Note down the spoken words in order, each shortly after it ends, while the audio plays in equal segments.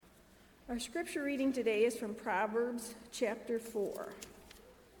Our scripture reading today is from Proverbs chapter 4.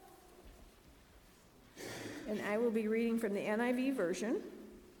 And I will be reading from the NIV version.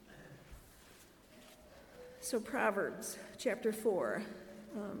 So Proverbs chapter 4,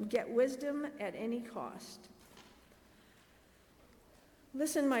 get wisdom at any cost.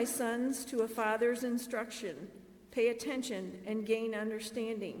 Listen, my sons, to a father's instruction. Pay attention and gain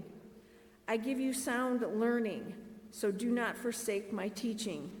understanding. I give you sound learning, so do not forsake my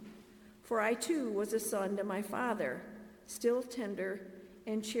teaching. For I too was a son to my father, still tender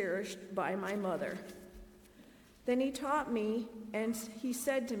and cherished by my mother. Then he taught me, and he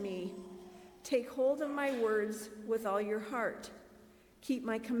said to me, take hold of my words with all your heart. Keep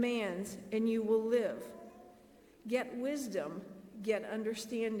my commands, and you will live. Get wisdom, get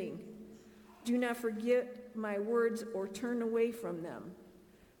understanding. Do not forget my words or turn away from them.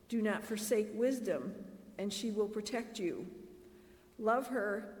 Do not forsake wisdom, and she will protect you. Love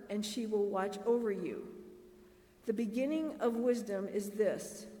her, and she will watch over you. The beginning of wisdom is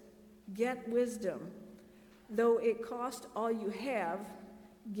this: get wisdom. Though it cost all you have,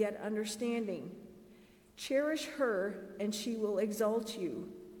 get understanding. Cherish her, and she will exalt you.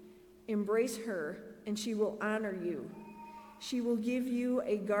 Embrace her, and she will honor you. She will give you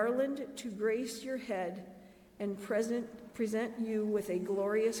a garland to grace your head and present you with a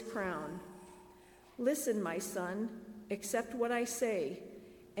glorious crown. Listen, my son, accept what I say,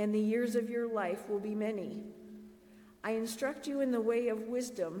 and the years of your life will be many. I instruct you in the way of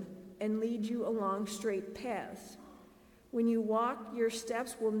wisdom and lead you along straight paths. When you walk, your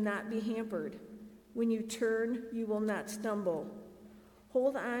steps will not be hampered. When you turn, you will not stumble.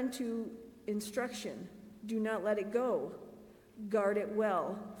 Hold on to instruction. Do not let it go. Guard it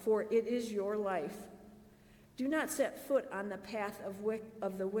well, for it is your life. Do not set foot on the path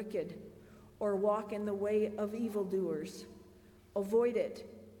of the wicked, or walk in the way of evildoers. Avoid it.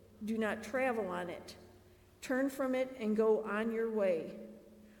 Do not travel on it. Turn from it and go on your way.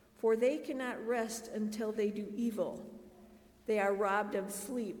 For they cannot rest until they do evil. They are robbed of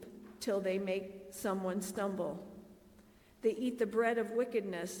sleep till they make someone stumble. They eat the bread of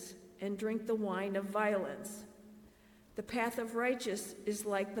wickedness and drink the wine of violence. The path of righteous is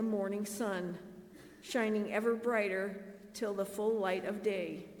like the morning sun, shining ever brighter till the full light of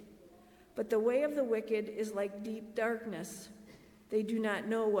day. But the way of the wicked is like deep darkness. They do not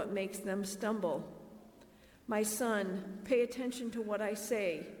know what makes them stumble. My son, pay attention to what I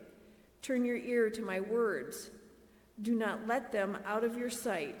say. Turn your ear to my words. Do not let them out of your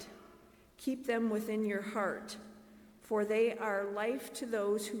sight. Keep them within your heart, for they are life to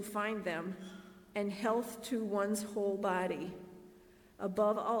those who find them and health to one's whole body.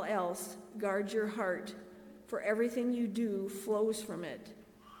 Above all else, guard your heart, for everything you do flows from it.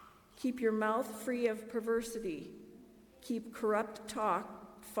 Keep your mouth free of perversity. Keep corrupt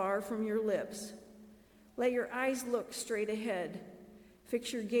talk far from your lips. Let your eyes look straight ahead.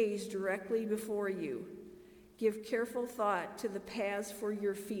 Fix your gaze directly before you. Give careful thought to the paths for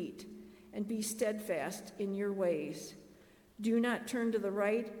your feet, and be steadfast in your ways. Do not turn to the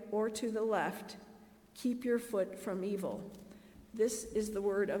right or to the left. Keep your foot from evil. This is the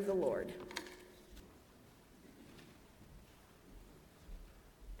word of the Lord.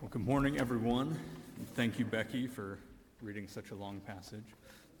 Well, good morning, everyone. Thank you, Becky, for reading such a long passage.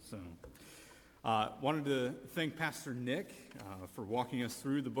 Wanted to thank Pastor Nick for walking us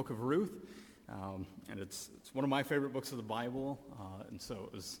through the book of Ruth. And it's one of my favorite books of the Bible, and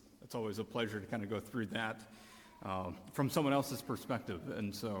so it's always a pleasure to kind of go through that from someone else's perspective.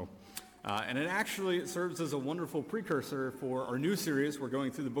 And so, and it serves as a wonderful precursor for our new series. We're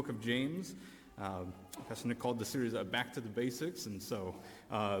going through the book of James. Pastor Nick called the series Back to the Basics, and so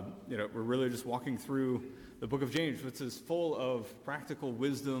we're really just walking through the book of James, which is full of practical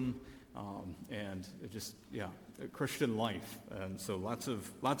wisdom and Christian life, and so lots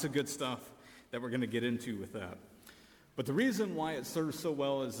of good stuff that we're going to get into with that. But the reason why it serves so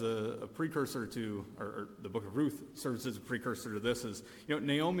well as a precursor to, or the book of Ruth serves as a precursor to this is,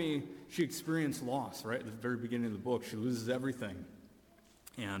 Naomi, she experienced loss, right? At the very beginning of the book, she loses everything.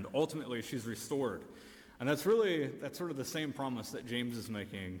 And ultimately, she's restored. And that's sort of the same promise that James is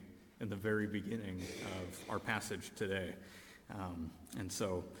making in the very beginning of our passage today. And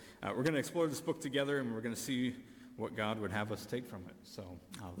so we're going to explore this book together, and we're going to see what God would have us take from it. So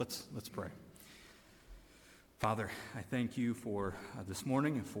let's pray. Father, I thank you for this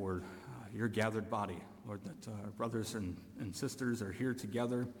morning and for your gathered body, Lord, that our brothers and sisters are here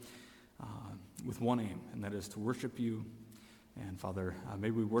together with one aim, and that is to worship you. And Father, may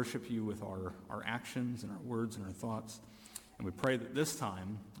we worship you with our actions and our words and our thoughts. And we pray that this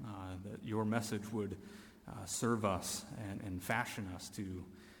time that your message would serve us and fashion us to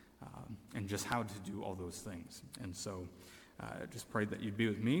and just how to do all those things. And so just pray that you'd be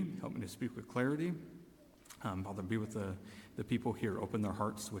with me, help me to speak with clarity. Father, be with the people here. Open their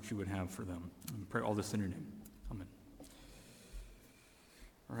hearts to what you would have for them. And pray all this in your name. Amen.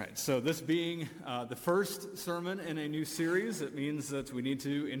 All right, so this being the first sermon in a new series, it means that we need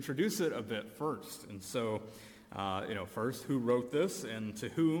to introduce it a bit first. And so, first, who wrote this and to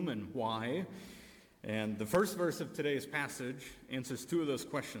whom and why? And the first verse of today's passage answers two of those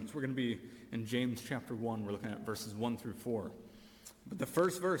questions. We're going to be in James chapter 1. We're looking at verses 1 through 4. But the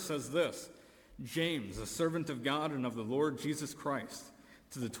first verse says this: James, a servant of God and of the Lord Jesus Christ,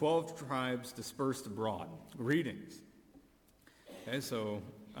 to the 12 tribes dispersed abroad. Greetings. Okay, so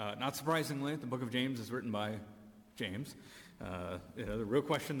not surprisingly, the book of James is written by James. The real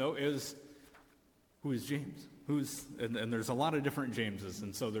question, though, is who is James? And there's a lot of different Jameses,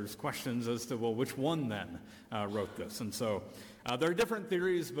 and so there's questions as to, well, which one then wrote this? And so there are different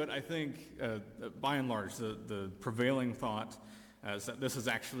theories, but I think by and large the prevailing thought is that this is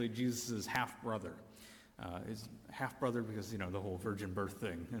actually Jesus' half-brother. His half-brother because, the whole virgin birth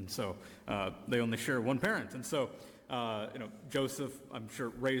thing. And so they only share one parent. And so, Joseph, I'm sure,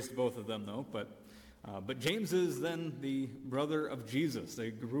 raised both of them, though. But James is then the brother of Jesus.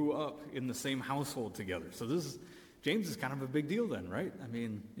 They grew up in the same household together. So James is kind of a big deal then, right? I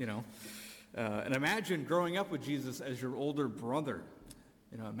mean, and imagine growing up with Jesus as your older brother.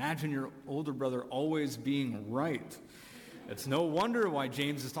 Imagine your older brother always being right. It's no wonder why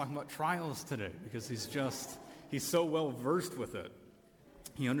James is talking about trials today, because he's so well versed with it.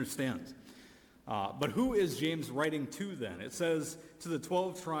 He understands. But who is James writing to then? It says to the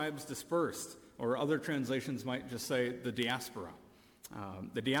 12 tribes dispersed, or other translations might just say the diaspora.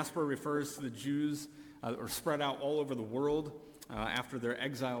 The diaspora refers to the Jews that were spread out all over the world after their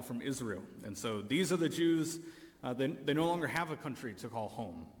exile from Israel. And so these are the Jews, they no longer have a country to call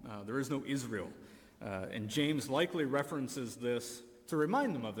home. There is no Israel. And James likely references this to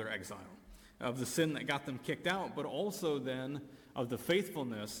remind them of their exile, of the sin that got them kicked out, but also then of the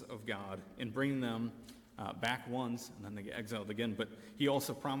faithfulness of God in bringing them back once, and then they get exiled again. But he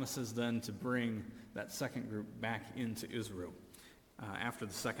also promises then to bring that second group back into Israel after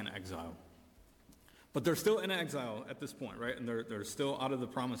the second exile. But they're still in exile at this point, right? And they're still out of the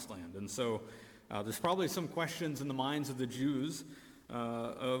promised land. And so there's probably some questions in the minds of the Jews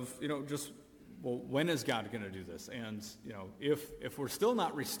well, when is God going to do this? And, if we're still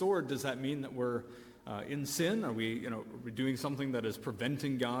not restored, does that mean that we're in sin? Are we doing something that is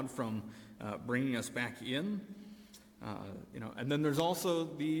preventing God from bringing us back in? And then there's also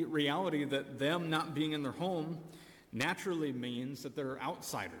the reality that them not being in their home naturally means that they're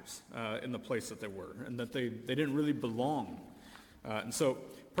outsiders in the place that they were, and that they didn't really belong. And so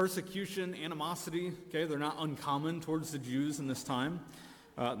persecution, animosity, they're not uncommon towards the Jews in this time.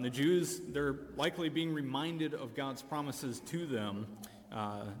 And the Jews, they're likely being reminded of God's promises to them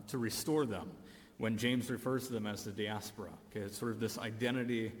to restore them when James refers to them as the diaspora. It's sort of this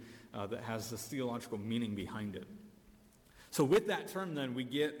identity that has this theological meaning behind it. So with that term, then, we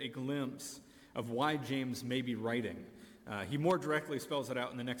get a glimpse of why James may be writing. He more directly spells it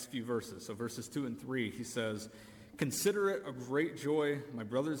out in the next few verses. So verses 2 and 3, he says, "Consider it a great joy, my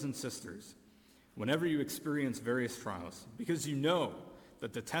brothers and sisters, whenever you experience various trials, because you know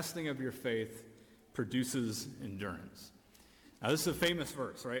that the testing of your faith produces endurance." Now, this is a famous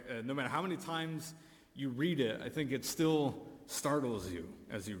verse, right? No matter how many times you read it, I think it still startles you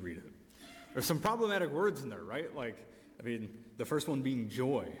as you read it. There's some problematic words in there, right? The first one being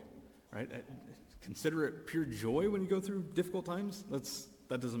joy, right? Consider it pure joy when you go through difficult times?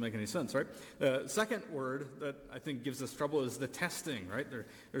 That doesn't make any sense, right? The second word that I think gives us trouble is the testing, right?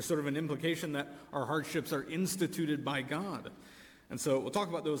 There's sort of an implication that our hardships are instituted by God. And so we'll talk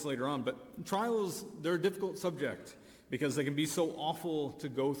about those later on, but trials, they're a difficult subject because they can be so awful to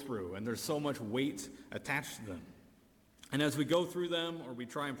go through, and there's so much weight attached to them. And as we go through them, or we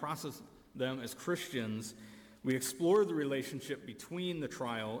try and process them as Christians, we explore the relationship between the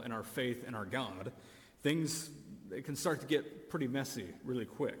trial and our faith and our God. It can start to get pretty messy really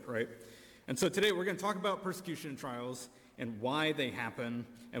quick, right? And so today we're going to talk about persecution and trials and why they happen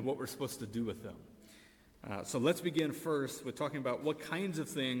and what we're supposed to do with them. So let's begin first with talking about what kinds of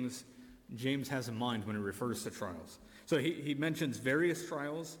things James has in mind when he refers to trials. So he mentions various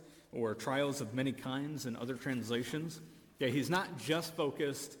trials, or trials of many kinds in other translations. He's not just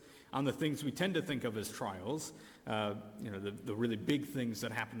focused on the things we tend to think of as trials, the really big things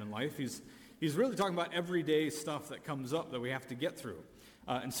that happen in life. He's really talking about everyday stuff that comes up that we have to get through.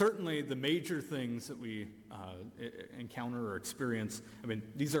 And certainly the major things that we encounter or experience,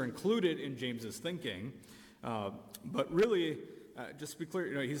 these are included in James's thinking. But really, just to be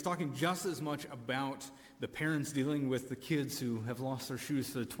clear, he's talking just as much about the parents dealing with the kids who have lost their shoes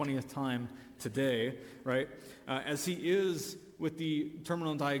for the 20th time today, right, as he is with the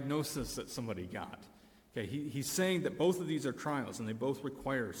terminal diagnosis that somebody got. Okay, he's saying that both of these are trials and they both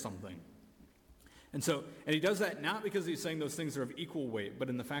require something. And he does that not because he's saying those things are of equal weight, but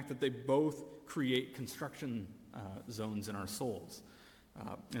in the fact that they both create construction zones in our souls.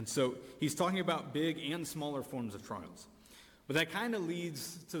 And so he's talking about big and smaller forms of trials. But that kind of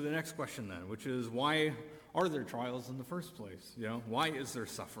leads to the next question then, which is, why are there trials in the first place? Why is there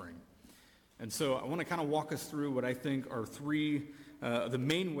suffering? And so I want to kind of walk us through what I think are three the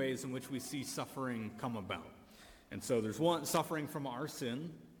main ways in which we see suffering come about. And so there's one, suffering from our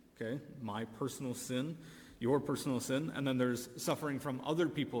sin, okay, my personal sin, your personal sin, and then there's suffering from other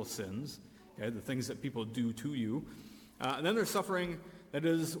people's sins, okay, the things that people do to you. And then there's suffering that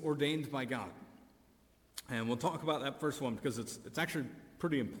is ordained by God. And we'll talk about that first one because it's actually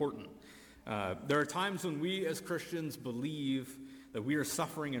pretty important. There are times when we as Christians believe that we are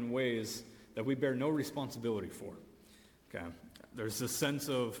suffering in ways that we bear no responsibility for. Okay, there's this sense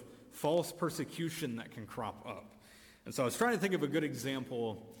of false persecution that can crop up. And so I was trying to think of a good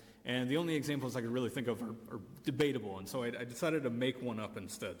example, and the only examples I could really think of are debatable, and so I decided to make one up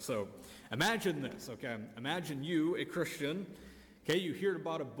instead. So imagine this, okay? Imagine you, a Christian, okay, you hear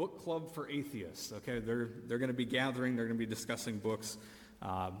about a book club for atheists, okay? They're going to be gathering, they're going to be discussing books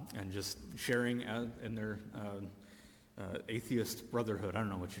and just sharing in their atheist brotherhood. I don't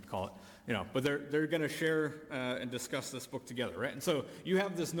know what you'd call it, but they're going to share and discuss this book together, right? And so you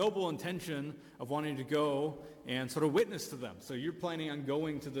have this noble intention of wanting to go and sort of witness to them. So you're planning on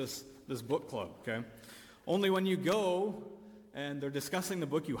going to this book club, okay? Only when you go and they're discussing the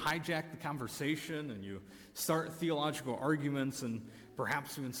book, you hijack the conversation and you start theological arguments and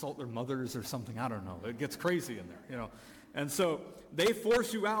perhaps you insult their mothers or something. I don't know. It gets crazy in there, And so they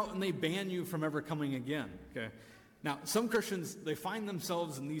force you out and they ban you from ever coming again, okay? Now, some Christians, they find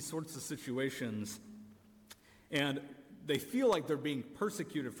themselves in these sorts of situations and they feel like they're being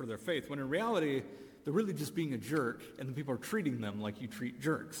persecuted for their faith, when in reality, they're really just being a jerk, and the people are treating them like you treat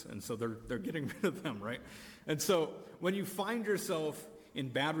jerks, and so they're getting rid of them, right? And so when you find yourself in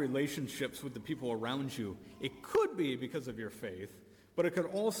bad relationships with the people around you, it could be because of your faith, but it could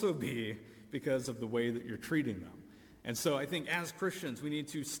also be because of the way that you're treating them. And so I think as Christians, we need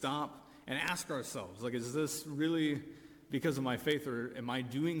to stop and ask ourselves, like, is this really because of my faith, or am I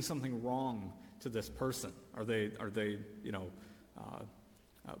doing something wrong to this person? Are they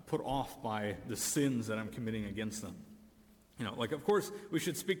put off by the sins that I'm committing against them? Of course, we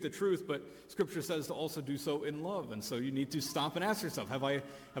should speak the truth, but Scripture says to also do so in love. And so you need to stop and ask yourself, have I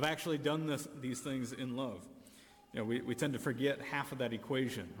actually done these things in love? We tend to forget half of that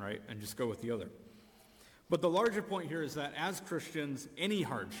equation, right, and just go with the other. But the larger point here is that as Christians, any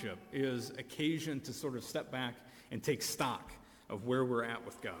hardship is occasion to sort of step back and take stock of where we're at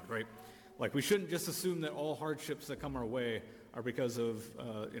with God, right? Like, we shouldn't just assume that all hardships that come our way are because of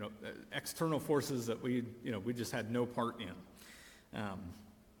external forces that we just had no part in.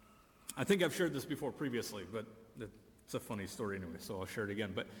 I think I've shared this before previously, but it's a funny story anyway, so I'll share it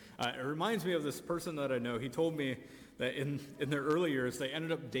again. But it reminds me of this person that I know. He told me that in their early years, they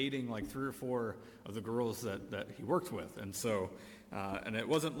ended up dating like 3 or 4 of the girls that he worked with. And so, and it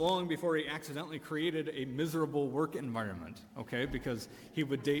wasn't long before he accidentally created a miserable work environment, okay? Because he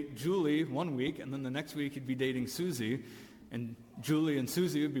would date Julie one week, and then the next week he'd be dating Susie, and Julie and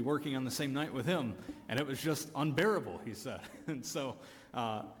Susie would be working on the same night with him. And it was just unbearable, he said. And so,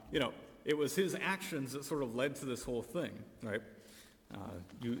 it was his actions that sort of led to this whole thing, right?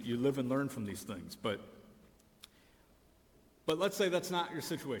 You live and learn from these things. But let's say that's not your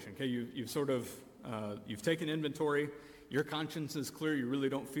situation, okay? You've taken inventory. Your conscience is clear. You really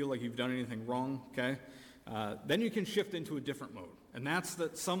don't feel like you've done anything wrong, okay? Then you can shift into a different mode. And that's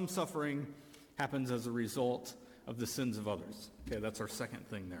that some suffering happens as a result of the sins of others. Okay, that's our second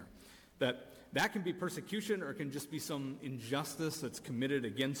thing there. That can be persecution, or it can just be some injustice that's committed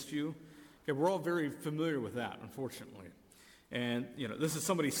against you. Okay, we're all very familiar with that, unfortunately. And, this is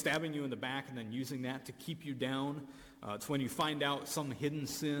somebody stabbing you in the back and then using that to keep you down. It's when you find out some hidden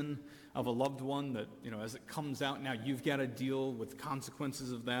sin of a loved one that, as it comes out, now you've got to deal with the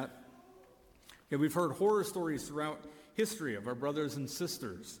consequences of that. Okay, we've heard horror stories throughout history of our brothers and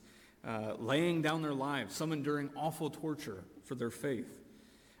sisters laying down their lives, some enduring awful torture for their faith.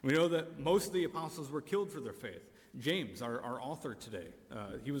 We know that most of the apostles were killed for their faith. James, our author today,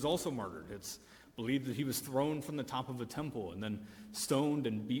 he was also martyred. It's believed that he was thrown from the top of a temple and then stoned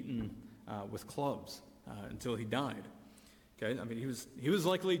and beaten with clubs until he died. Okay, I mean, he was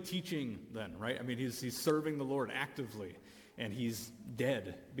likely teaching then, right? I mean, he's serving the Lord actively, and he's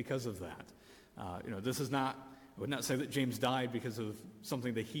dead because of that. This is not, I would not say that James died because of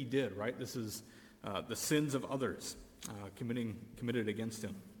something that he did, right? This is the sins of others committed against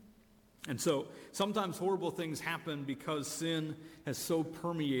him. And so sometimes horrible things happen because sin has so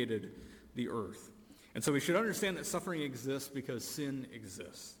permeated the earth. And so we should understand that suffering exists because sin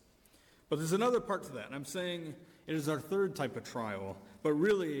exists. But there's another part to that, and I'm saying it is our third type of trial, but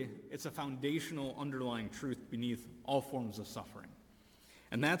really it's a foundational underlying truth beneath all forms of suffering.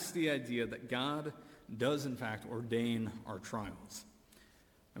 And that's the idea that God does in fact ordain our trials.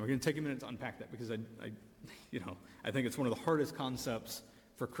 And we're going to take a minute to unpack that because I think it's one of the hardest concepts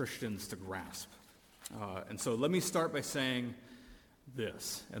for Christians to grasp. And so let me start by saying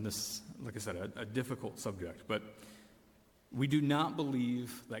this, and this, like I said, a difficult subject, but we do not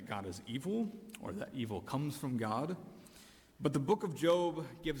believe that God is evil or that evil comes from God. But the book of Job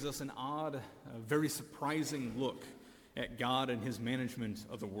gives us an odd, very surprising look at God and his management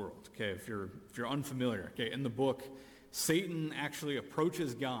of the world. Okay, if you're unfamiliar, okay, in the book, Satan actually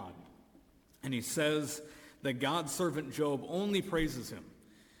approaches God, and he says that God's servant Job only praises him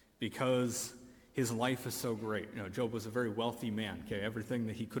because his life is so great. Job was a very wealthy man. Okay, everything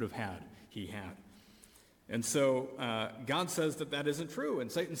that he could have had, he had. And so God says that isn't true,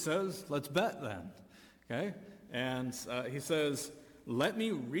 and Satan says, let's bet then. Okay, and he says, let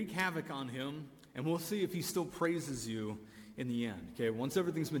me wreak havoc on him, and we'll see if he still praises you in the end. Okay, once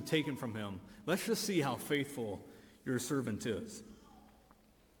everything's been taken from him, let's just see how faithful your servant is.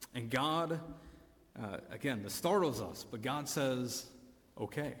 And God, again, this startles us, but God says,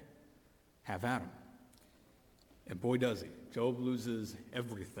 okay, have at him. And boy does he. Job loses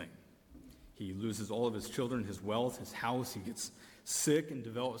everything. He loses all of his children, his wealth, his house. He gets sick and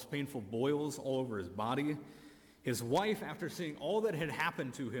develops painful boils all over his body. His wife, after seeing all that had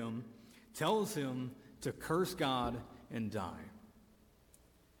happened to him, tells him to curse God and die.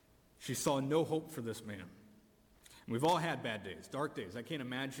 She saw no hope for this man. And we've all had bad days, dark days. I can't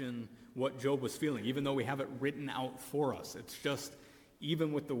imagine what Job was feeling, even though we have it written out for us. It's just,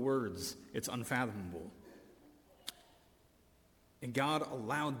 even with the words, it's unfathomable. And God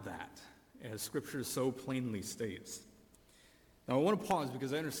allowed that, as Scripture so plainly states. Now, I want to pause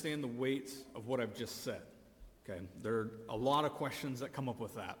because I understand the weight of what I've just said. Okay, there are a lot of questions that come up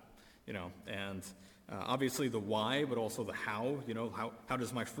with that, and obviously the why, but also the how. How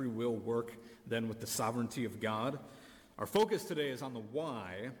does my free will work then with the sovereignty of God? Our focus today is on the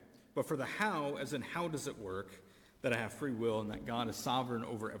why, but for the how, as in how does it work that I have free will and that God is sovereign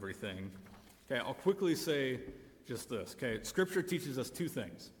over everything? Okay, I'll quickly say just this. Okay, Scripture teaches us two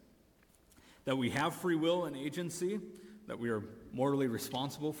things: that we have free will and agency, that we are morally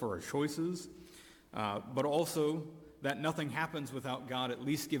responsible for our choices, but also that nothing happens without God at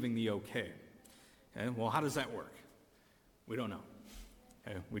least giving the okay. Okay, well, how does that work? We don't know.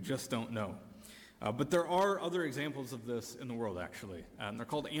 Okay, we just don't know. But there are other examples of this in the world, actually. They're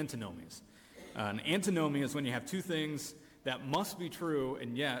called antinomies. An antinomy is when you have two things that must be true,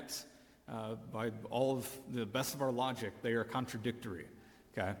 and yet, by all of the best of our logic, they are contradictory.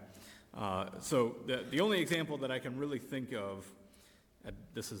 Okay? So the only example that I can really think of,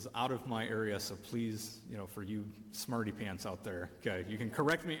 this is out of my area, so please, for you smarty pants out there, okay, you can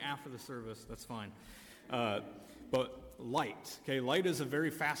correct me after the service, that's fine. But light, okay, light is a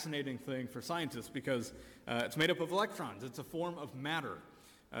very fascinating thing for scientists because it's made up of electrons. It's a form of matter,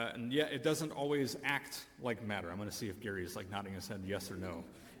 and yet it doesn't always act like matter. I'm going to see if Gary is nodding his head yes or no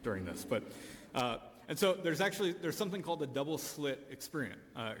during this, but. And so there's something called the double slit experiment.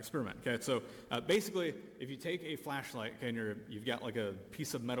 Okay, so basically, if you take a flashlight, okay, and you've got a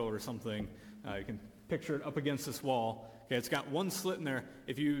piece of metal or something, you can picture it up against this wall. Okay, it's got one slit in there.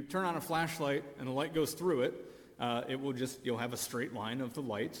 If you turn on a flashlight and the light goes through it, you'll have a straight line of the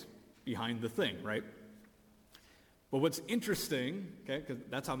light behind the thing, right? But what's interesting, okay, because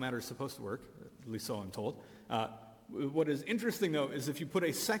that's how matter is supposed to work, at least so I'm told. What is interesting, though, is if you put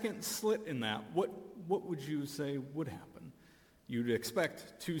a second slit in that, what would you say would happen? You'd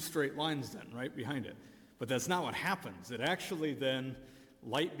expect two straight lines then, right, behind it. But that's not what happens. It actually then,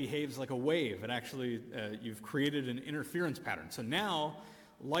 light behaves like a wave. It actually, you've created an interference pattern. So now,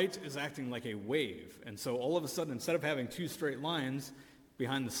 light is acting like a wave. And so all of a sudden, instead of having two straight lines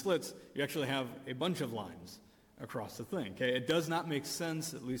behind the slits, you actually have a bunch of lines across the thing. Okay, it does not make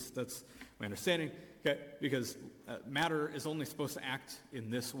sense, at least that's my understanding. Okay, because matter is only supposed to act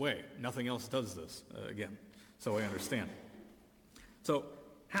in this way. Nothing else does this, again, so I understand. So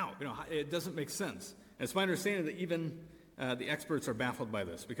how? It doesn't make sense. And it's my understanding that even the experts are baffled by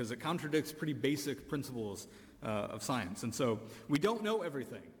this because it contradicts pretty basic principles of science. And so we don't know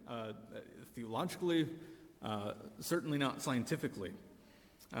everything. Theologically, certainly not scientifically.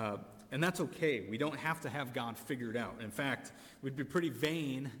 And that's okay. We don't have to have God figured out. In fact, we'd be pretty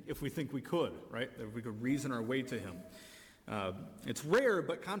vain if we think we could, right? If we could reason our way to him. It's rare,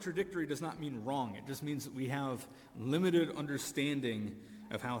 but contradictory does not mean wrong. It just means that we have limited understanding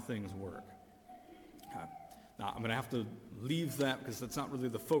of how things work. Now, I'm going to have to leave that because that's not really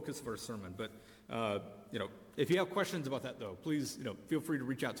the focus of our sermon. But, if you have questions about that, though, please, feel free to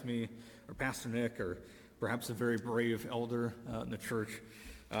reach out to me or Pastor Nick or perhaps a very brave elder in the church.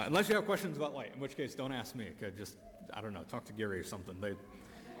 Unless you have questions about light, in which case, don't ask me. Okay? Just, I don't know, talk to Gary or something.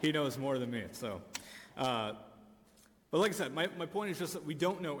 He knows more than me. So, but like I said, my point is just that we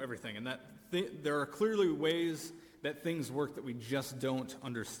don't know everything, and that there are clearly ways that things work that we just don't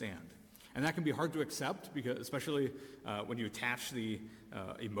understand. And that can be hard to accept, because especially when you attach the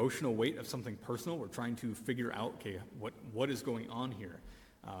emotional weight of something personal. We're trying to figure out, okay, what is going on here?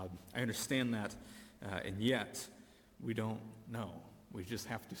 I understand that, and yet we don't know. We just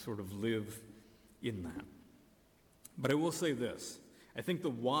have to sort of live in that. But I will say this. I think the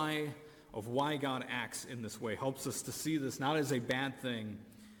why of why God acts in this way helps us to see this not as a bad thing,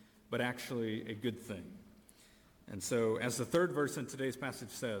 but actually a good thing. And so, as the third verse in today's passage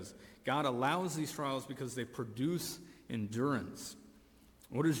says, God allows these trials because they produce endurance.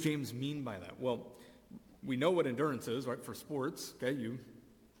 What does James mean by that? Well, we know what endurance is, right? For sports, okay, you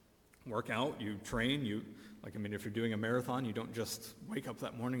work out, you train, if you're doing a marathon, you don't just wake up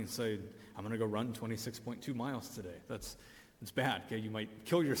that morning and say, I'm going to go run 26.2 miles today. That's bad, okay? You might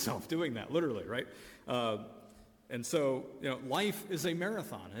kill yourself doing that, literally, right? And so, life is a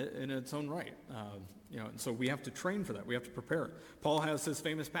marathon in its own right. And so we have to train for that. We have to prepare. Paul has his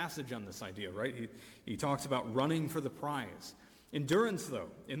famous passage on this idea, right? He talks about running for the prize. Endurance, though,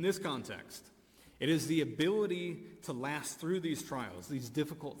 in this context, it is the ability to last through these trials, these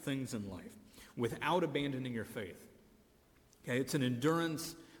difficult things in life, without abandoning your faith. Okay, it's an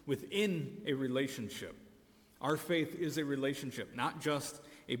endurance within a relationship. Our faith is a relationship, not just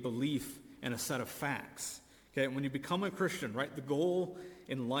a belief and a set of facts. Okay, when you become a Christian, right, the goal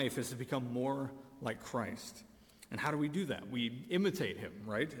in life is to become more like Christ. And how do we do that? We imitate him,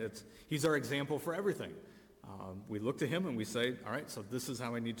 right? He's our example for everything. We look to him and we say, all right, so this is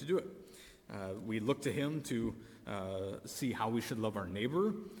how I need to do it. We look to him to see how we should love our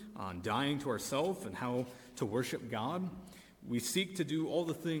neighbor, on dying to ourselves, and how to worship God. We seek to do all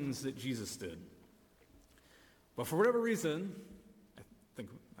the things that Jesus did. But for whatever reason, I think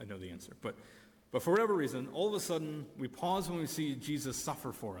I know the answer, but for whatever reason, all of a sudden, we pause when we see Jesus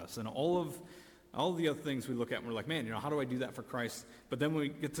suffer for us. And all the other things we look at, and we're like, man, how do I do that for Christ? But then when we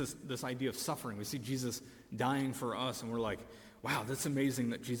get to this idea of suffering, we see Jesus dying for us, and we're like, wow, that's amazing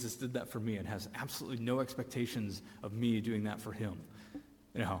that Jesus did that for me and has absolutely no expectations of me doing that for him.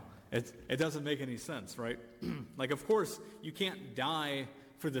 It doesn't make any sense, right? Of course, you can't die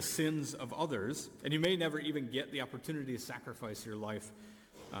for the sins of others, and you may never even get the opportunity to sacrifice your life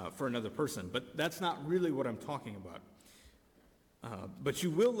for another person. But that's not really what I'm talking about. But you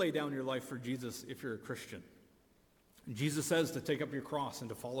will lay down your life for Jesus if you're a Christian. Jesus says to take up your cross and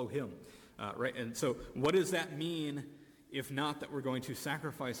to follow him, right? And so what does that mean if not that we're going to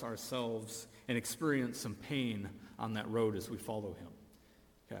sacrifice ourselves and experience some pain on that road as we follow him?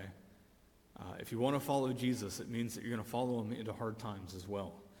 Okay? If you want to follow Jesus, it means that you're going to follow him into hard times as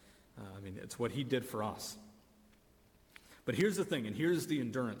well. It's what he did for us. But here's the thing, and here's the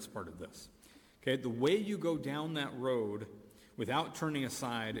endurance part of this. Okay, the way you go down that road without turning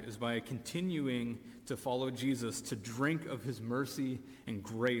aside is by continuing to follow Jesus, to drink of his mercy and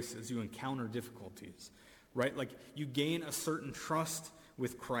grace as you encounter difficulties, right? You gain a certain trust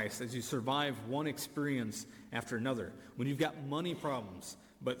with Christ as you survive one experience after another. When you've got money problems,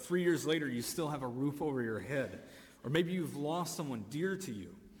 but 3 years later you still have a roof over your head, or maybe you've lost someone dear to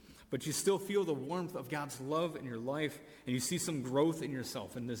you, but you still feel the warmth of God's love in your life, and you see some growth in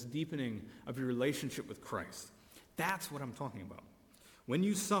yourself in this deepening of your relationship with Christ. That's what I'm talking about. When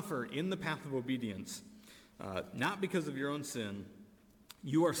you suffer in the path of obedience, not because of your own sin,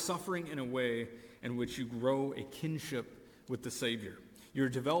 you are suffering in a way in which you grow a kinship with the Savior. You're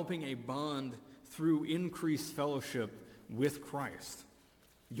developing a bond through increased fellowship with Christ.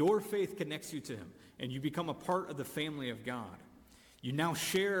 Your faith connects you to him, and you become a part of the family of God. You now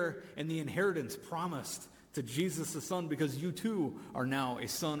share in the inheritance promised to Jesus the Son because you too are now a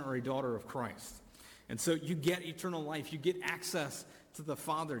son or a daughter of Christ. And so you get eternal life. You get access to the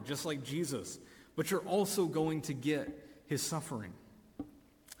Father just like Jesus. But you're also going to get his suffering.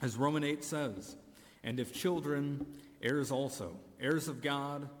 As Romans 8 says, and if children, heirs also, heirs of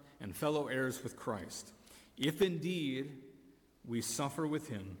God and fellow heirs with Christ, if indeed we suffer with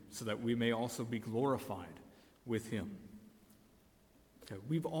him so that we may also be glorified with him. Okay,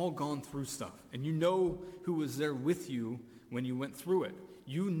 we've all gone through stuff, and you know who was there with you when you went through it.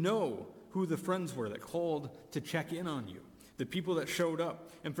 You know who the friends were that called to check in on you, the people that showed up.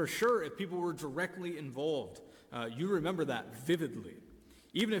 And for sure, if people were directly involved, you remember that vividly.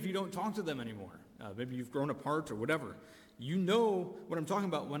 Even if you don't talk to them anymore, maybe you've grown apart or whatever, you know what I'm talking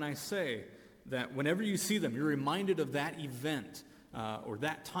about when I say that whenever you see them, you're reminded of that event or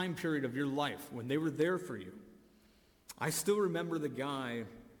that time period of your life when they were there for you. I still remember the guy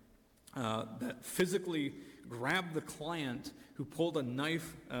that physically grabbed the client who pulled a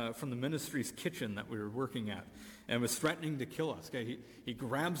knife from the ministry's kitchen that we were working at and was threatening to kill us. Okay, he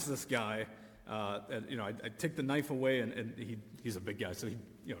grabs this guy, and I take the knife away, and he's a big guy, so he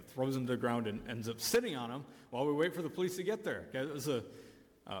throws him to the ground and ends up sitting on him while we wait for the police to get there. Okay, it was a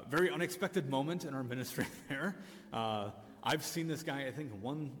very unexpected moment in our ministry there. I've seen this guy, I think,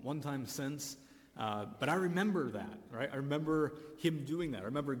 one time since. But I remember that, right? I remember him doing that. I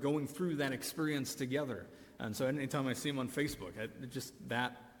remember going through that experience together. And so anytime I see him on Facebook, just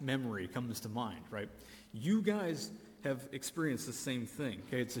that memory comes to mind, right? You guys have experienced the same thing,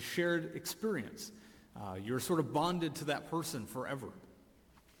 okay? It's a shared experience. You're sort of bonded to that person forever.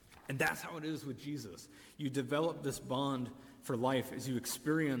 And that's how it is with Jesus. You develop this bond for life as you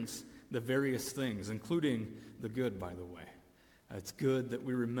experience the various things, including the good, by the way. It's good that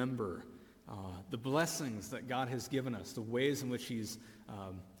we remember the blessings that God has given us, the ways in which he's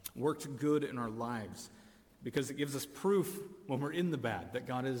worked good in our lives, because it gives us proof when we're in the bad that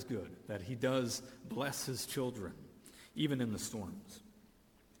God is good, that he does bless his children, even in the storms.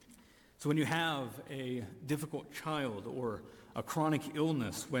 So when you have a difficult child or a chronic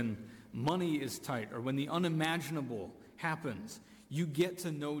illness, when money is tight, or when the unimaginable happens, you get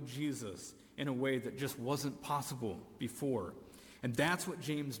to know Jesus in a way that just wasn't possible before. And that's what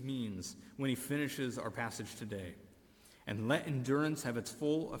James means when he finishes our passage today. And let endurance have its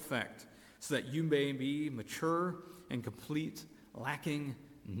full effect, so that you may be mature and complete, lacking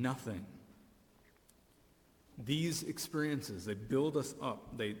nothing. These experiences, they build us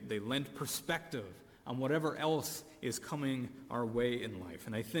up. They lend perspective on whatever else is coming our way in life.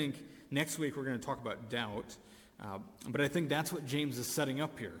 And I think next week we're going to talk about doubt. But I think that's what James is setting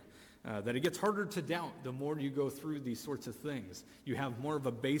up here. That it gets harder to doubt the more you go through these sorts of things. You have more of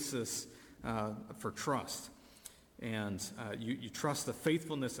a basis for trust. And you trust the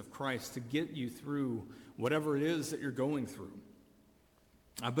faithfulness of Christ to get you through whatever it is that you're going through.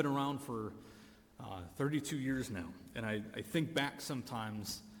 I've been around for 32 years now. And I think back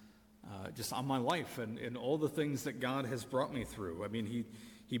sometimes just on my life and all the things that God has brought me through. I mean,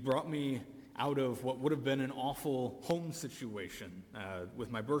 he brought me out of what would have been an awful home situation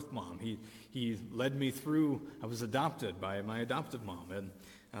with my birth mom. He led me through, I was adopted by my adoptive mom, and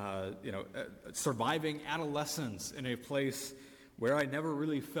surviving adolescence in a place where I never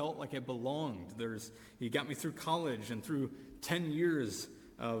really felt like I belonged. He got me through college and through 10 years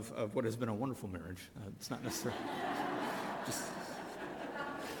of what has been a wonderful marriage. It's not necessarily just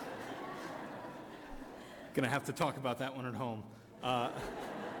gonna have to talk about that one at home.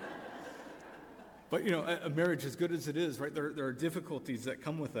 But, a marriage, as good as it is, right, there are difficulties that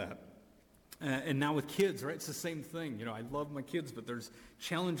come with that. And now with kids, right, it's the same thing. I love my kids, but there's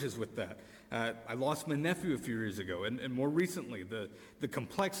challenges with that. I lost my nephew a few years ago, and more recently, the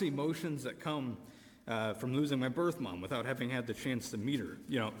complex emotions that come from losing my birth mom without having had the chance to meet her.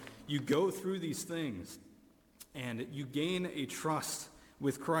 You go through these things, and you gain a trust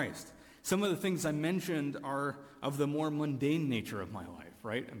with Christ. Some of the things I mentioned are of the more mundane nature of my life,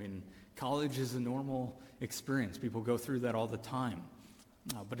 right? I mean, college is a normal experience. People go through that all the time.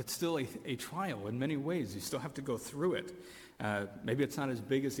 But it's still a trial in many ways. You still have to go through it. Maybe it's not as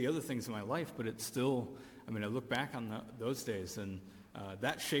big as the other things in my life, but it's still, I look back on those days, and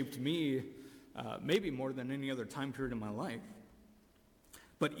that shaped me maybe more than any other time period in my life.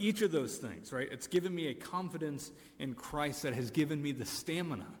 But each of those things, right, it's given me a confidence in Christ that has given me the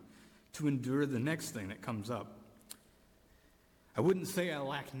stamina to endure the next thing that comes up. I wouldn't say I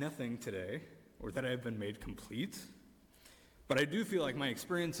lack nothing today, or that I have been made complete, but I do feel like my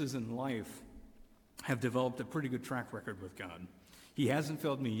experiences in life have developed a pretty good track record with God. He hasn't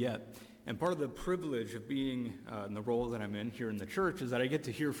failed me yet, and part of the privilege of being in the role that I'm in here in the church is that I get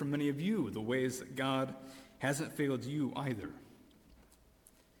to hear from many of you the ways that God hasn't failed you either.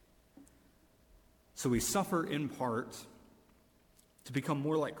 So we suffer in part to become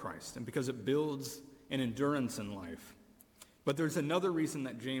more like Christ, and because it builds an endurance in life. But there's another reason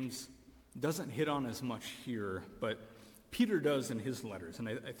that James doesn't hit on as much here, but Peter does in his letters, and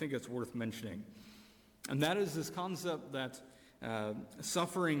I think it's worth mentioning. And that is this concept that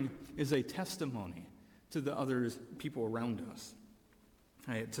suffering is a testimony to the other people around us.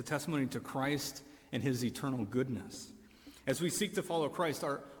 It's a testimony to Christ and his eternal goodness. As we seek to follow Christ,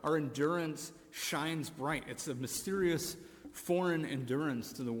 our endurance shines bright. It's a mysterious, foreign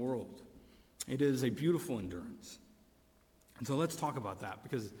endurance to the world. It is a beautiful endurance. And so let's talk about that,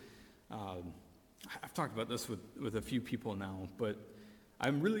 because I've talked about this with a few people now, but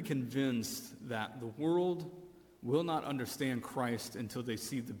I'm really convinced that the world will not understand Christ until they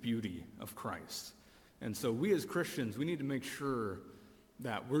see the beauty of Christ. And so we as Christians, we need to make sure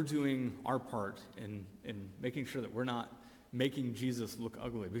that we're doing our part in making sure that we're not making Jesus look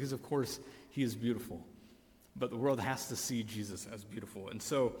ugly, because of course he is beautiful, but the world has to see Jesus as beautiful. And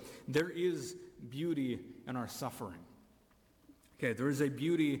so there is beauty in our suffering. Okay, there is a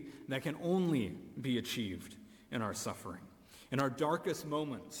beauty that can only be achieved in our suffering. In our darkest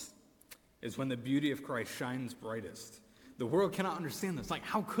moments is when the beauty of Christ shines brightest. The world cannot understand this. Like,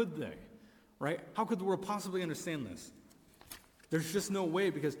 how could they? Right? How could the world possibly understand this? There's just no way,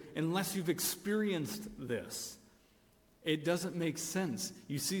 because unless you've experienced this, it doesn't make sense.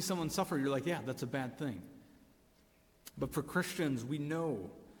 You see someone suffer, you're like, yeah, that's a bad thing. But for Christians, we know,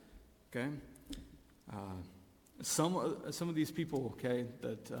 okay? Some of these people, okay,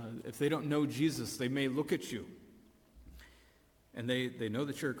 that if they don't know Jesus, they may look at you. And they know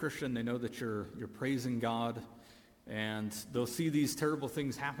that you're a Christian, they know that you're praising God, and they'll see these terrible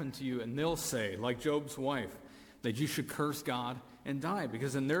things happen to you, and they'll say, like Job's wife, that you should curse God and die,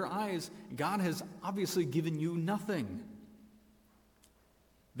 because in their eyes, God has obviously given you nothing.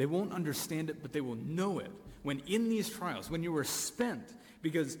 They won't understand it, but they will know it. When in these trials, when you are spent,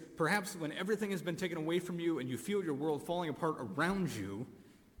 because perhaps when everything has been taken away from you and you feel your world falling apart around you,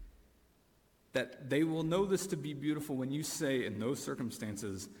 that they will know this to be beautiful when you say in those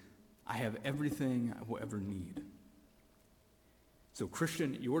circumstances, I have everything I will ever need. So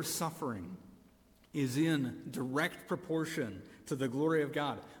Christian, your suffering is in direct proportion to the glory of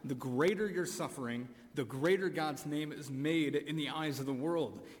God. The greater your suffering, the greater God's name is made in the eyes of the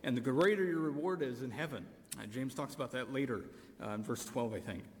world, and the greater your reward is in heaven. James talks about that later in verse 12, I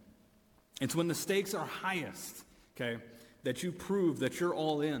think. It's when the stakes are highest, okay, that you prove that you're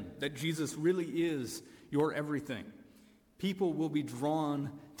all in, that Jesus really is your everything. People will be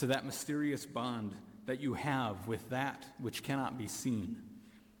drawn to that mysterious bond that you have with that which cannot be seen.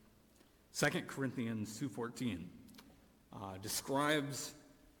 2 Corinthians 2:14 describes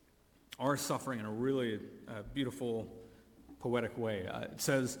our suffering in a really beautiful, poetic way. It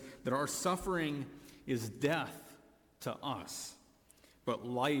says that our suffering is death to us, but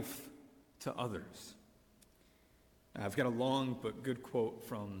life to others. I've got a long but good quote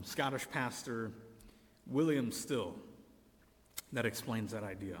from Scottish pastor William Still that explains that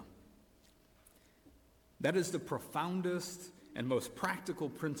idea. That is the profoundest and most practical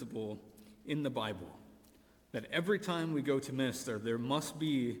principle in the Bible, that every time we go to minister, there must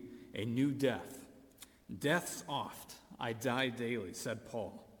be a new death. Death's oft, I die daily, said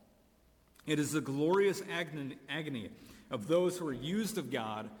Paul. It is the glorious agony of those who are used of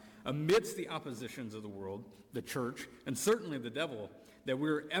God amidst the oppositions of the world, the church, and certainly the devil, that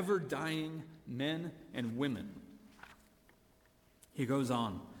we're ever dying men and women. He goes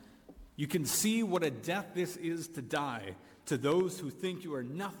on, you can see what a death this is to die to those who think you are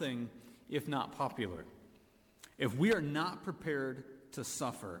nothing if not popular. If we are not prepared to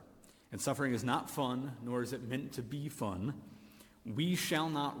suffer, and suffering is not fun, nor is it meant to be fun, we shall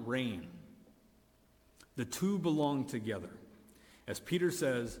not reign. The two belong together. As Peter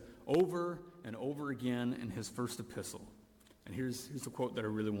says over and over again in his first epistle. And here's the quote that I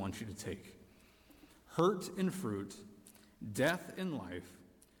really want you to take. Hurt and fruit, death and life,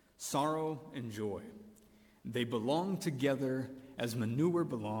 sorrow and joy. They belong together as manure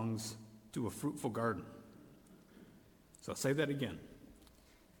belongs to a fruitful garden. So I'll say that again.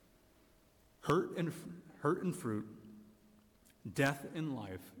 Hurt and fruit, death and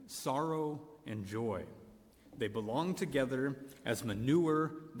life, sorrow and joy. They belong together as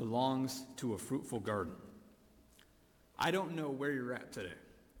manure belongs to a fruitful garden. I don't know where you're at today.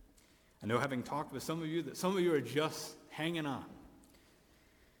 I know, having talked with some of you, that some of you are just hanging on.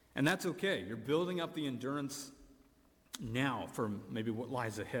 And that's okay. You're building up the endurance now for maybe what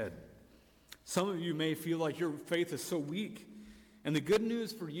lies ahead. Some of you may feel like your faith is so weak. And the good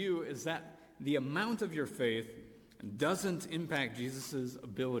news for you is that the amount of your faith doesn't impact Jesus'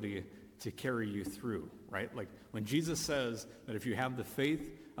 ability to carry you through, right? Like when Jesus says that if you have the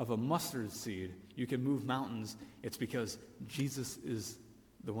faith of a mustard seed, you can move mountains, it's because Jesus is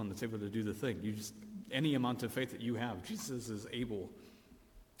the one that's able to do the thing. Any amount of faith that you have, Jesus is able.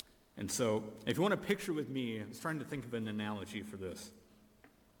 And so if you want to picture with me, I was trying to think of an analogy for this.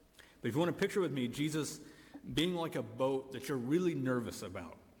 But if you want to picture with me Jesus being like a boat that you're really nervous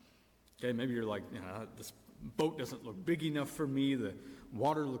about. Okay, maybe you're like, this boat doesn't look big enough for me. The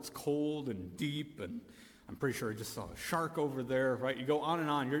water looks cold and deep, and I'm pretty sure I just saw a shark over there, right? You go on and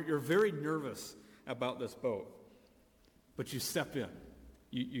on. You're very nervous about this boat. But you step in.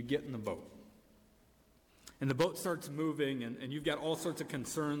 You get in the boat. And the boat starts moving, and you've got all sorts of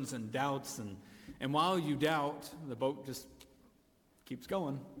concerns and doubts. And while you doubt, the boat just keeps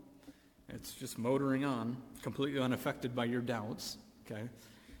going. It's just motoring on, completely unaffected by your doubts, okay?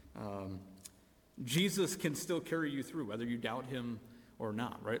 Jesus can still carry you through, whether you doubt him or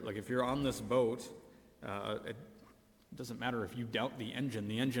not, right? Like if you're on this boat, it doesn't matter if you doubt the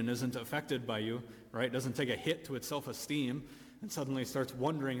engine isn't affected by you, right? It doesn't take a hit to its self-esteem and suddenly starts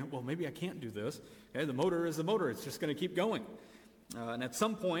wondering, well, maybe I can't do this. Okay, the motor is the motor. It's just going to keep going. And at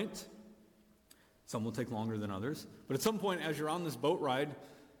some point, some will take longer than others, but at some point as you're on this boat ride,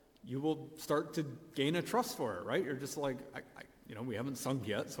 you will start to gain a trust for it, right? You're just like, we haven't sunk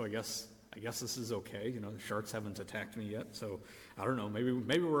yet, so I guess this is okay. The sharks haven't attacked me yet, so I don't know.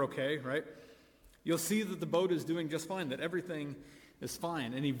 Maybe we're okay, right? You'll see that the boat is doing just fine, that everything is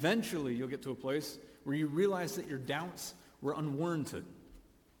fine, and eventually you'll get to a place where you realize that your doubts were unwarranted.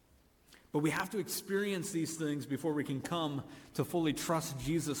 But we have to experience these things before we can come to fully trust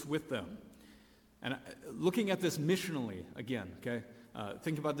Jesus with them. And looking at this missionally again, okay?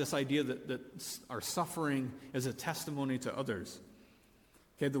 Think about this idea that our suffering is a testimony to others.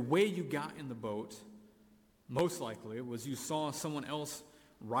 Okay, the way you got in the boat, most likely, was you saw someone else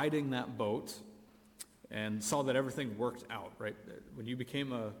riding that boat and saw that everything worked out, right? When you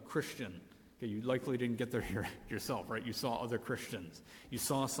became a Christian, okay, you likely didn't get there yourself, right? You saw other Christians. You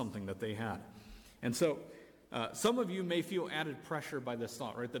saw something that they had. And so some of you may feel added pressure by this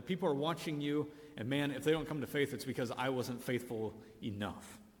thought, right? That people are watching you, and man, if they don't come to faith, it's because I wasn't faithful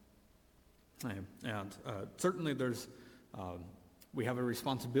enough. And certainly we have a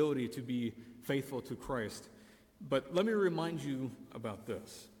responsibility to be faithful to Christ. But let me remind you about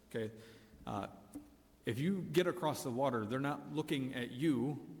this, okay? If you get across the water, they're not looking at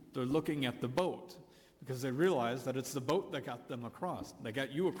you, they're looking at the boat, because they realize that it's the boat that got them across. They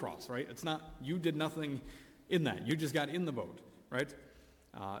got you across, right? It's not, you did nothing in that. You just got in the boat, right?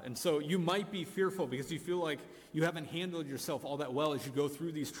 And so you might be fearful because you feel like you haven't handled yourself all that well as you go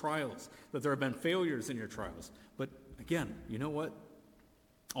through these trials, that there have been failures in your trials. But again, you know what?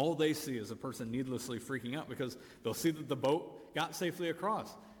 All they see is a person needlessly freaking out because they'll see that the boat got safely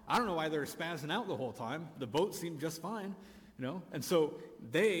across. I don't know why they're spazzing out the whole time. The boat seemed just fine, And so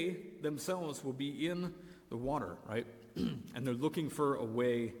they themselves will be in the water, right? And they're looking for a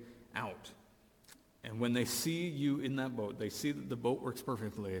way out. And when they see you in that boat, they see that the boat works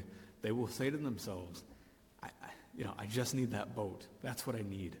perfectly, they will say to themselves, I just need that boat. That's what I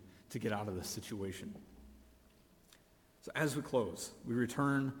need to get out of this situation. So as we close, we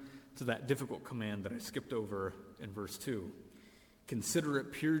return to that difficult command that I skipped over in verse 2. Consider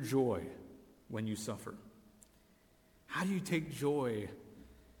it pure joy when you suffer. How do you take joy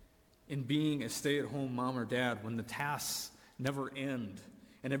in being a stay-at-home mom or dad when the tasks never end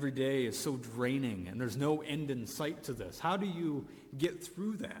and every day is so draining and there's no end in sight to this? How do you get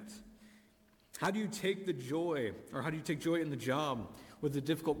through that? How do you take joy in the job with a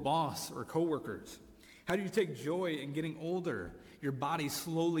difficult boss or coworkers? How do you take joy in getting older, your body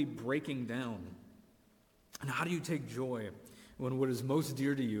slowly breaking down? And how do you take joy when what is most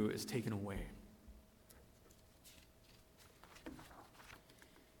dear to you is taken away?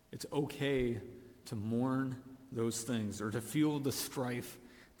 It's okay to mourn those things or to feel the strife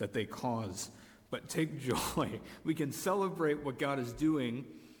that they cause, but take joy. We can celebrate what God is doing,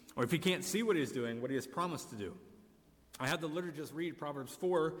 or if you can't see what he's doing, what he has promised to do. I had the liturgist read Proverbs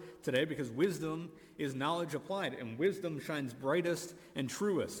 4 today because wisdom is knowledge applied, and wisdom shines brightest and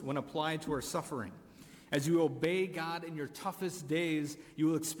truest when applied to our suffering. As you obey God in your toughest days, you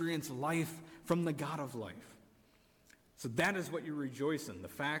will experience life from the God of life. So that is what you rejoice in, the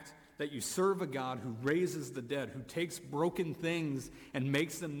fact that you serve a God who raises the dead, who takes broken things and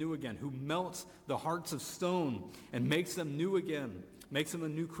makes them new again, who melts the hearts of stone and makes them new again, makes them a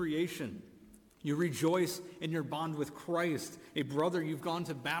new creation. You rejoice in your bond with Christ, a brother you've gone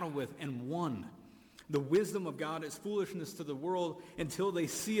to battle with and won. The wisdom of God is foolishness to the world until they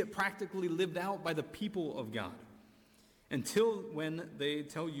see it practically lived out by the people of God. Until when they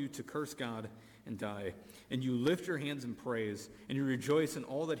tell you to curse God and die, and you lift your hands in praise, and you rejoice in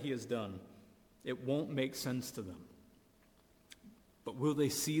all that he has done, it won't make sense to them. But will they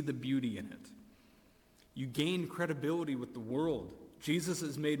see the beauty in it? You gain credibility with the world. Jesus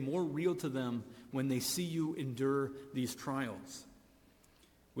is made more real to them when they see you endure these trials.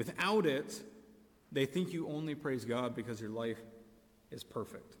 Without it, they think you only praise God because your life is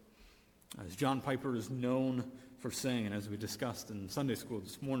perfect. As John Piper is known for saying, and as we discussed in Sunday school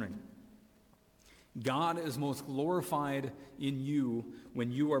this morning, God is most glorified in you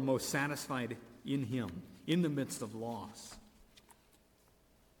when you are most satisfied in him, in the midst of loss.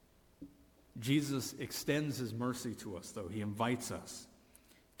 Jesus extends his mercy to us, though. He invites us.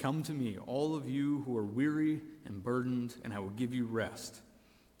 Come to me, all of you who are weary and burdened, and I will give you rest.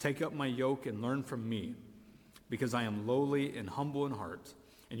 Take up my yoke and learn from me, because I am lowly and humble in heart,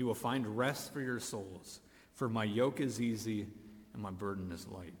 and you will find rest for your souls. For my yoke is easy and my burden is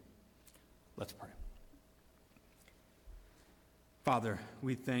light. Let's pray. Father,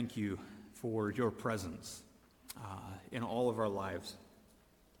 we thank you for your presence in all of our lives,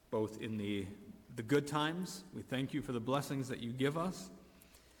 both in the good times. We thank you for the blessings that you give us.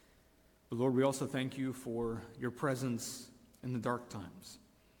 But Lord, we also thank you for your presence in the dark times.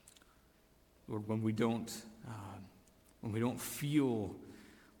 Lord, when we don't feel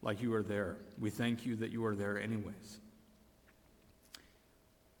like you are there, we thank you that you are there anyways.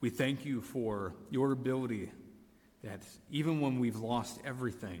 We thank you for your ability that even when we've lost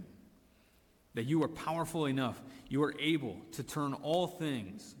everything, that you are powerful enough, you are able to turn all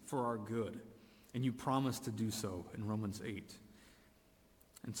things for our good, and you promise to do so in Romans 8.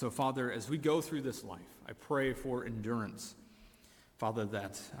 And so, Father, as we go through this life, I pray for endurance. Father,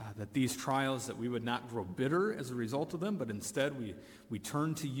 that these trials, that we would not grow bitter as a result of them, but instead we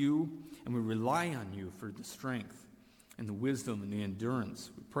turn to you and we rely on you for the strength and the wisdom and the endurance.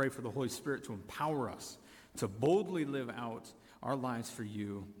 We pray for the Holy Spirit to empower us to boldly live out our lives for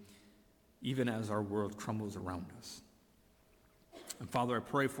you, even as our world crumbles around us. And Father, I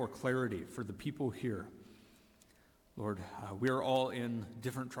pray for clarity for the people here. Lord, we are all in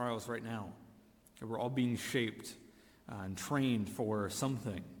different trials right now. We're all being shaped and trained for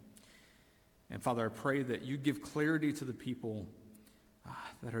something. And Father, I pray that you give clarity to the people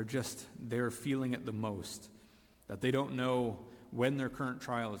that are just there feeling it the most, that they don't know when their current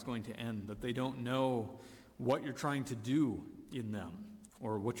trial is going to end, that they don't know what you're trying to do in them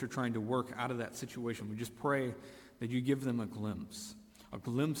or what you're trying to work out of that situation. We just pray that you give them a glimpse of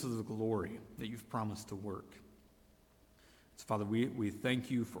the glory that you've promised to work. So Father, we thank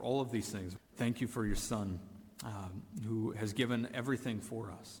you for all of these things. Thank you for your Son, who has given everything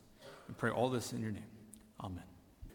for us. We pray all this in your name. Amen.